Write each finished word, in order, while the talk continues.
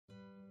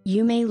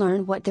You may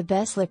learn what the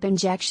best lip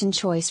injection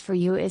choice for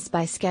you is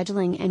by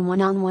scheduling an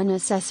one-on-one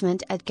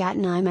assessment at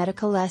Gatnai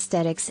Medical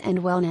Aesthetics and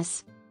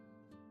Wellness.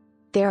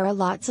 There are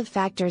lots of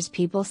factors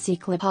people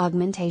seek lip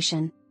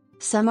augmentation.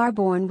 Some are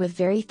born with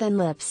very thin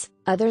lips,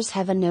 others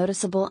have a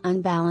noticeable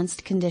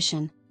unbalanced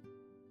condition.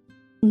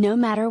 No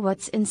matter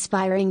what's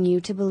inspiring you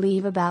to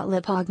believe about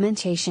lip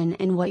augmentation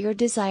and what your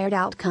desired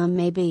outcome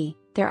may be,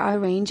 there are a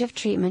range of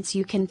treatments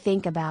you can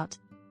think about.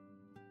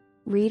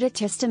 Read a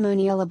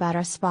testimonial about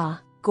our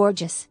spa.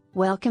 Gorgeous,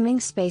 welcoming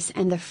space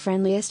and the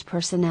friendliest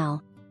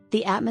personnel.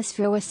 The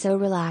atmosphere was so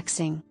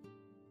relaxing.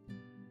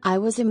 I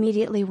was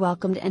immediately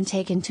welcomed and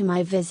taken to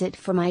my visit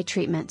for my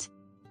treatment.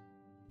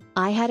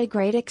 I had a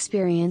great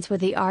experience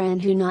with the RN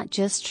who not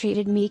just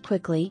treated me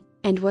quickly,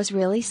 and was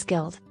really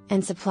skilled,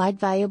 and supplied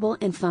valuable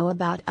info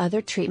about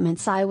other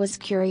treatments I was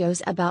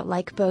curious about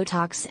like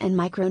Botox and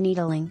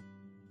microneedling.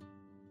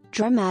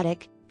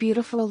 Dramatic,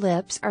 beautiful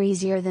lips are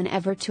easier than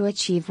ever to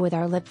achieve with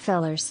our lip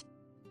fillers.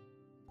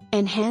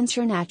 Enhance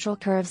your natural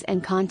curves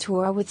and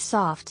contour with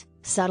soft,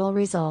 subtle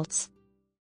results.